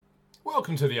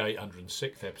Welcome to the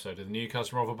 806th episode of the New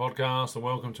Customer Offer Podcast, and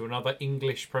welcome to another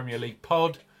English Premier League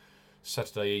pod.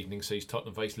 Saturday evening sees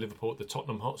Tottenham face Liverpool at the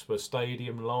Tottenham Hotspur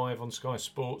Stadium live on Sky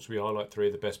Sports. We highlight three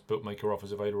of the best bookmaker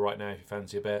offers available right now if you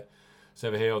fancy a bet. So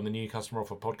over here on the New Customer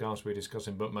Offer Podcast, we're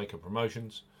discussing bookmaker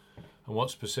promotions and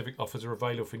what specific offers are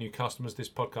available for new customers. This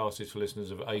podcast is for listeners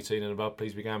of 18 and above.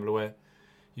 Please be gamble aware.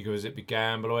 You can visit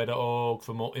begambleaware.org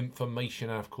for more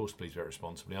information, and of course, please bet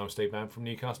responsibly. I'm Steve Mann from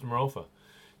New Customer Offer.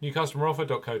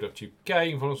 newcustomeroffer.co.uk.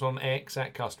 You can follow us on X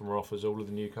at Customer Offers. All of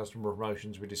the new customer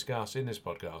promotions we discuss in this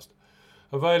podcast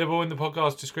available in the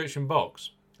podcast description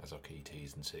box as our key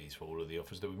T's and C's for all of the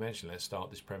offers that we mentioned. Let's start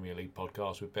this Premier League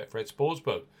podcast with Betfred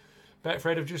Sportsbook.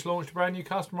 Betfred have just launched a brand new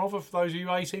customer offer for those of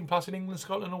you 18 plus in England,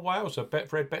 Scotland and Wales. So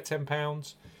Betfred, bet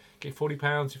 £10, get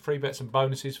 £40 in free bets and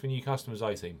bonuses for new customers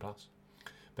 18 plus.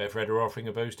 Betfred are offering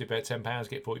a boosted bet £10,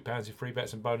 get £40 in free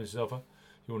bets and bonuses offer.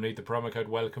 You will need the promo code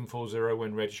WELCOME40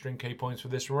 when registering. Key points for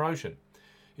this promotion.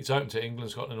 It's open to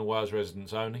England, Scotland and Wales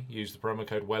residents only. Use the promo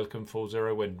code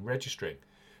WELCOME40 when registering.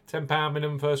 £10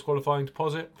 minimum first qualifying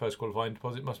deposit. First qualifying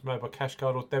deposit must be made by cash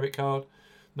card or debit card.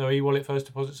 No e-wallet first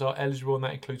deposits are eligible, and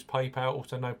that includes PayPal.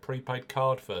 Also no prepaid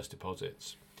card first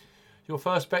deposits. Your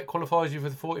first bet qualifies you for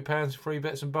the £40 in free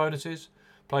bets and bonuses.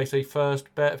 Place a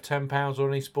first bet of £10 on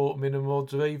any sport, minimum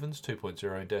odds of evens,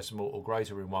 2.0 in decimal or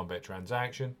greater in one bet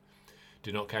transaction.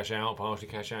 Do not cash out or partially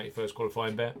cash out your first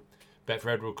qualifying bet.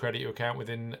 Betfred will credit your account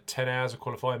within 10 hours of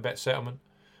qualifying bet settlement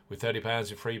with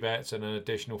 £30 in free bets and an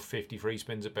additional 50 free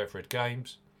spins at Betfred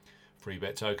games. Free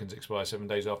bet tokens expire 7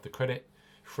 days after credit.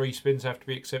 Free spins have to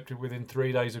be accepted within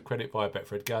 3 days of credit via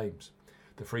Betfred games.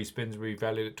 The free spins will be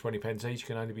valued at 20p each,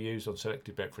 can only be used on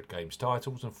selected Betfred games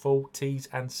titles, and full T's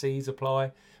and C's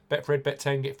apply. Betfred, bet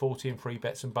 10, get 40 in free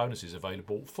bets and bonuses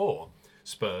available for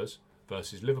Spurs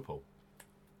versus Liverpool.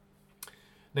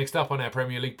 Next up on our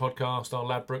Premier League podcast are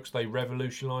Ladbrokes. They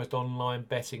revolutionised online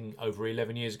betting over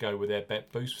 11 years ago with their Bet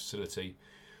Boost facility,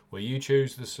 where you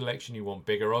choose the selection you want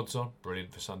bigger odds on.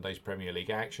 Brilliant for Sunday's Premier League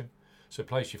action. So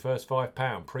place your first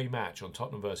 £5 pre-match on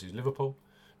Tottenham versus Liverpool,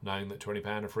 knowing that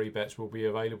 £20 of free bets will be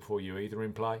available for you either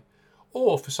in play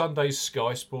or for Sunday's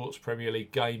Sky Sports Premier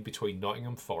League game between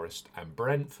Nottingham Forest and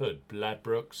Brentford.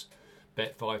 Ladbrokes,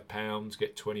 bet £5,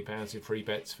 get £20 in free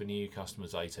bets for new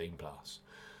customers 18 plus.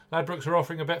 Ladbrokes are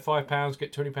offering a bet £5,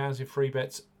 get £20 in free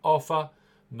bets offer.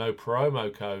 No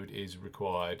promo code is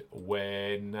required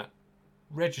when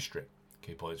registering.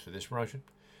 Key points for this promotion.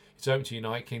 It's open to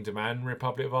United Kingdom and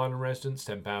Republic of Ireland residents.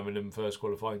 £10 minimum first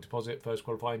qualifying deposit. First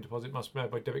qualifying deposit must be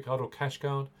made by debit card or cash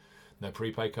card. No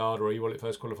prepaid card or e-wallet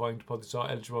first qualifying deposits are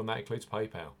eligible, and that includes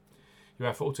PayPal. You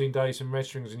have 14 days from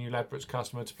registering as a new Ladbrokes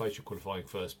customer to place your qualifying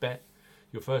first bet.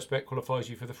 Your first bet qualifies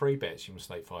you for the free bets. You must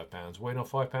stake £5 win or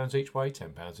 £5 each way,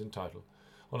 £10 in total.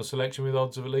 On a selection with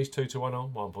odds of at least 2 to 1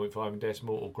 on, 1.5 in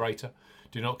decimal or greater.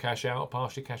 Do not cash out or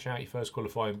partially cash out your first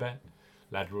qualifying bet.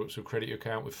 Ladbrokes will credit your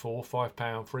account with 4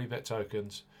 £5 free bet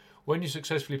tokens. When you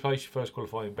successfully place your first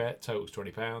qualifying bet, totals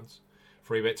 £20.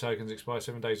 Free bet tokens expire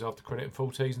 7 days after credit, and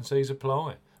full T's and C's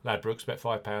apply. Ladbrokes, bet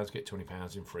 £5, get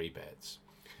 £20 in free bets.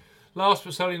 Last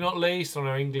but certainly not least, on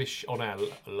our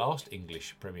last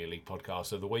English Premier League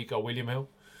podcast of the week are William Hill,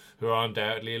 who are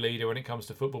undoubtedly a leader when it comes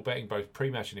to football betting, both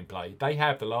pre-match and in play. They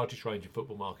have the largest range of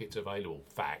football markets available.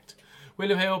 Fact.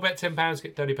 William Hill, bet £10,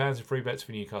 get £30 in free bets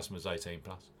for new customers 18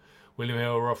 plus. William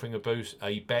Hill are offering a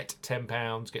bet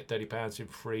 £10, get £30 in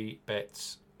free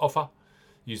bets offer.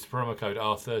 Use the promo code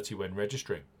R30 when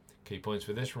registering. Key points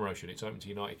for this promotion. It's open to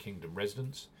United Kingdom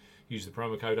residents. Use the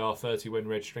promo code R30 when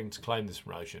registering to claim this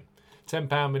promotion.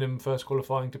 £10 minimum first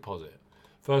qualifying deposit.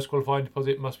 First qualifying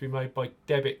deposit must be made by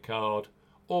debit card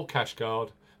or cash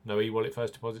card. No e-wallet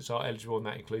first deposits are eligible, and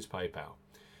that includes PayPal.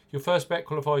 Your first bet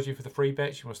qualifies you for the free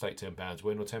bets. You must stake £10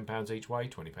 win or £10 each way,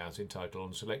 £20 in total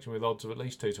on selection with odds of at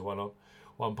least 2 to 1 on,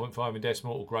 1.5 in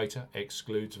decimal or greater,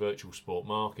 excludes virtual sport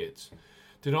markets.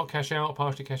 Do not cash out or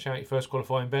partially cash out your first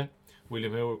qualifying bet.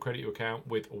 William Hill will credit your account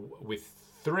with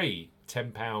 3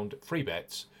 £10 free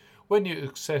bets when you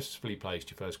successfully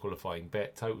placed your first qualifying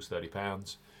bet, totals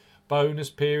 £30. Bonus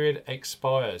period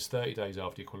expires 30 days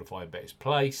after your qualifying bet is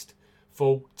placed.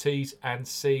 Full T's and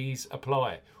C's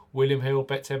apply. William Hill,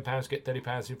 bet £10, get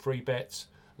 £30 in free bets.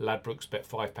 Ladbrokes, bet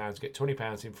 £5, get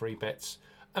 £20 in free bets.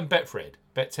 And Betfred,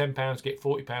 bet £10, get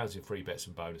 £40 in free bets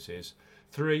and bonuses.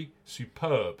 3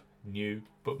 superb new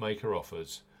bookmaker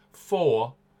offers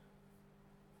for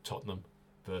Tottenham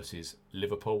versus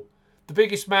Liverpool. The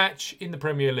biggest match in the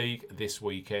Premier League this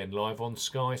weekend, live on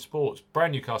Sky Sports.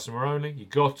 Brand new customer only. You've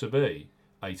got to be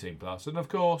 18 plus. And of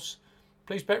course,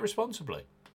 please bet responsibly.